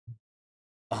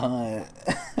Hunt,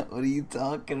 what are you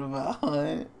talking about,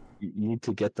 Hunt? You need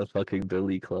to get the fucking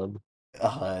Billy Club.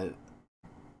 Hunt,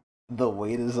 the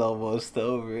wait is almost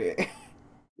over.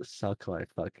 Suck my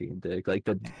fucking dick.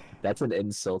 That's an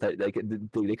insult. They could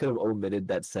have omitted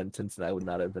that sentence and I would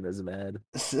not have been as mad.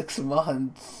 6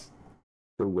 months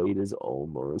The wait is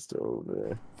almost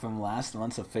over. from last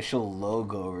month's official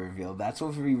logo reveal. That's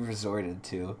what we resorted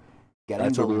to. Getting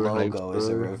That's the what we were hyped logo is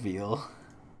a for. reveal.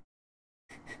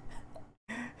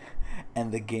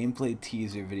 And the gameplay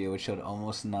teaser video, which showed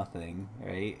almost nothing,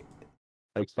 right?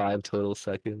 Like 5 total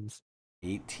seconds.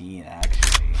 18,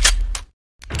 actually.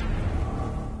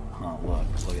 Oh,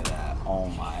 look at that. Oh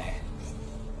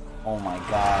my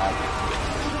god.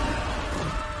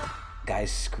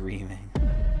 Guy's screaming.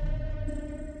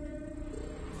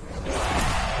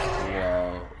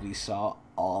 Whoa, we saw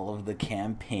all of the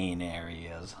campaign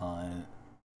areas, Hunt.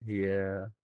 Yeah.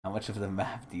 How much of the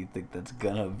map do you think that's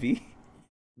gonna be?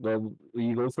 Well,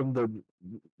 you go from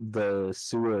the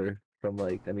sewer from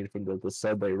from the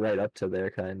subway right up to there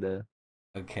kinda.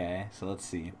 Okay, so let's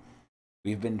see.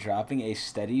 We've been dropping a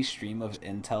steady stream of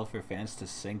intel for fans to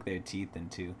sink their teeth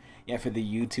into. Yeah, for the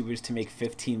YouTubers to make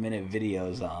 15-minute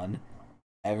videos on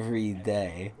every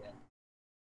day.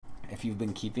 If you've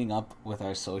been keeping up with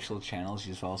our social channels,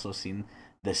 you've also seen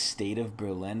the state of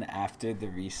Berlin after the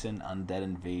recent undead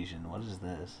invasion. What is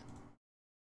this?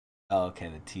 Oh, okay,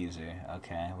 the teaser.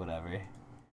 Okay, whatever.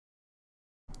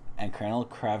 And Colonel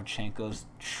Kravchenko's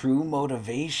true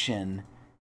motivation.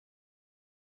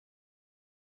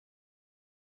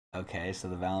 Okay, so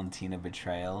the Valentina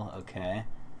betrayal. Okay.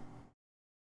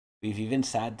 We've even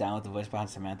sat down with the voice behind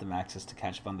Samantha Maxis to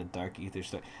catch up on the Dark Ether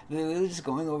story. They're literally just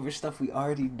going over stuff we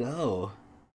already know.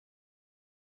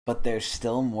 But there's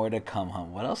still more to come, huh?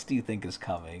 What else do you think is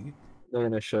coming? They're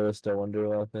gonna show us the Wonder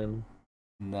Weapon.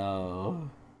 No.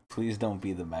 Please don't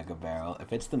be the Mega Barrel.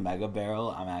 If it's the Mega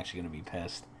Barrel, I'm actually gonna be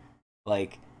pissed.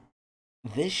 Like,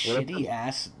 this What if shitty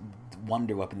ass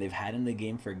Wonder Weapon they've had in the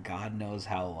game for God knows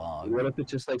how long. what if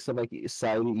it's just like some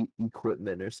side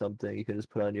equipment or something you can just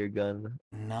put on your gun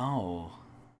No.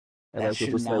 and That like it's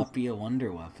should just like not be a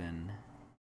Wonder Weapon.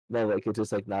 no like it's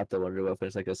just like not the Wonder Weapon.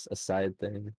 It's like a side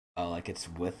thing. Oh, like it's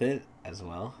with it as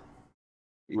well?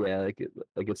 Yeah, like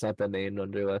it's not the main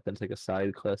Wonder Weapon. It's like a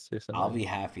side quest or I'll something. be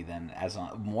happy then. As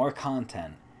on more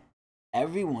content.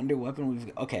 Every Wonder Weapon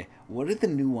we've okay. What are the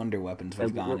new Wonder Weapons Like,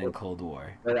 we've gotten in Cold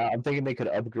War? I'm thinking they could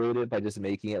upgrade it by just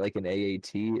making it like an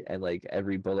AAT, and like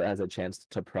every bullet has a chance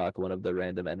to proc one of the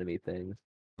random enemy things.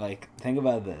 Like, think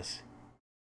about this.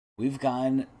 We've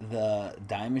gotten the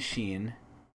Die Machine,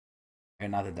 or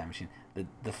not the Die Machine,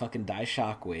 the fucking Die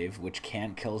Shockwave, which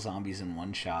can't kill zombies in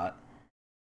one shot.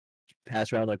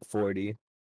 Pass around like 40.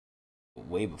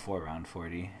 Way before round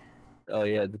 40. Oh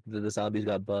yeah, the zombies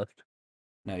got buffed.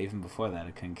 No, even before that,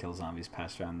 it couldn't kill zombies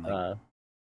past round like Uh,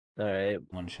 all right.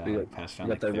 one shot, We got, like past we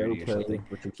round got like the Ray 30 or K, something.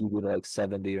 which will keep you to like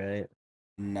 70, right?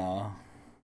 No,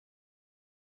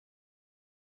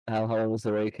 How long was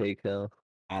the Ray K kill?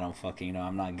 I don't fucking know.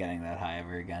 I'm not getting that high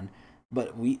ever again.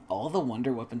 But all the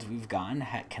Wonder Weapons we've gotten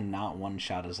cannot one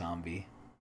shot a zombie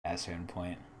at a certain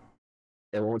point.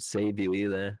 It won't save you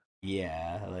either.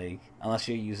 Yeah, like unless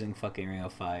you're using fucking Ring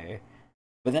of Fire.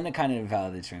 But then it kind of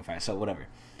invalidates Ring of Fire. So whatever.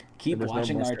 And Keep there's no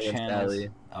watching our Mustang and channels. Sally.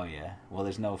 Oh yeah. Well,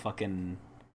 there's no fucking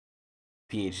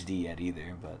PhD yet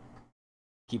either. But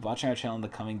keep watching our channel in the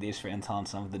coming days for intel on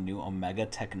some of the new Omega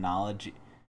technology.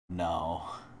 No,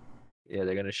 Yeah,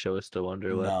 they're gonna show us the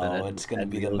Wonder Weapon no, it's gonna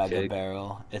and be the Needle Mega Kick.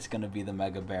 Barrel. It's gonna be the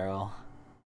Mega Barrel.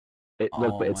 Look,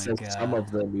 Oh but it my says some god.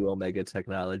 of the new Omega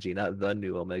technology, not the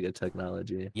new Omega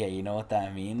technology. Yeah, you know what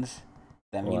that means?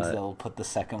 That means What? they'll put the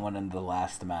second one in the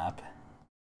last map.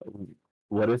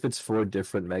 What if it's 4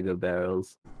 different Mega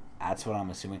Barrels? That's what I'm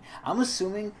assuming. I'm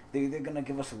assuming they're either gonna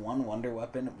give us one wonder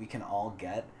weapon we can all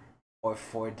get, or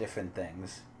four different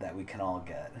things that we can all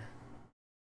get.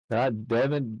 They're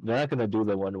not gonna do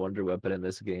the one Wonder Weapon in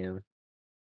this game.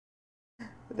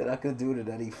 They're not gonna do it in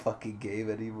any fucking game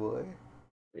anymore.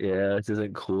 Yeah, this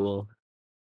isn't cool.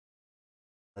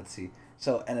 Let's see.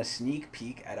 So, and a sneak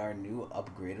peek at our new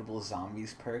upgradable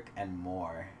zombies perk and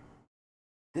more.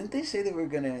 Didn't they say they were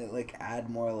gonna like add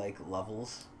more like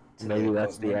levels to the Maybe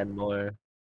that's the equipment? end more.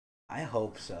 I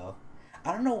hope so.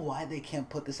 I don't know why they can't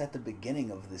put this at the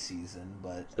beginning of the season,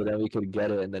 but So then we could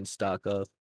get it and then stock up.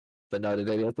 But no,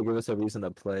 they have to give us a reason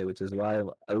to play, which is why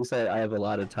at least I have a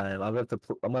lot of time. I'm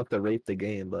gonna have to rate the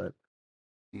game, but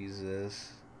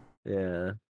Jesus.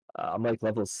 yeah, I'm like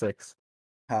level 6.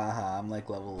 Haha, I'm like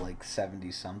level like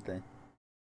 70 something.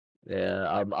 Yeah,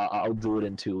 I'll do it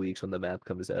in 2 weeks when the map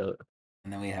comes out.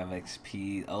 And then we have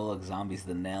XP. Oh, look, zombies,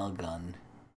 the nail gun.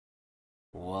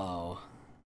 Whoa.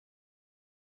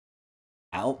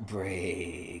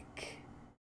 Outbreak.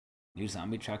 New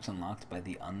zombie tracks unlocked by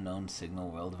the unknown signal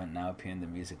world event now appear in the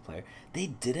music player. They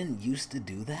didn't used to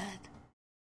do that?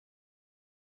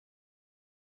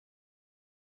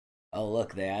 Oh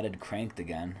look, they added Cranked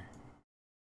again.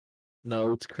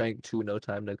 No, it's Crank 2, No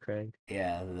Time to Crank.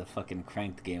 Yeah, the fucking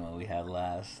Cranked game that we had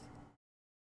last.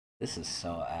 This is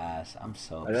so ass. I'm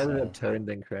so I'd rather have upset. Turned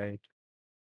than Cranked.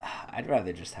 I'd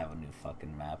rather just have a new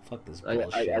fucking map. Fuck this I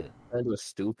bullshit. Turned was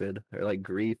stupid. Or like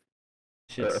Grief.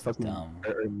 Or Shit's fucking dumb.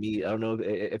 or Meat. I don't know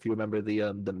if you remember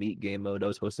the Meat game mode that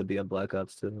was supposed to be on Black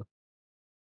Ops 2.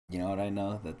 You know what I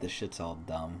know? That this shit's all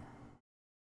dumb.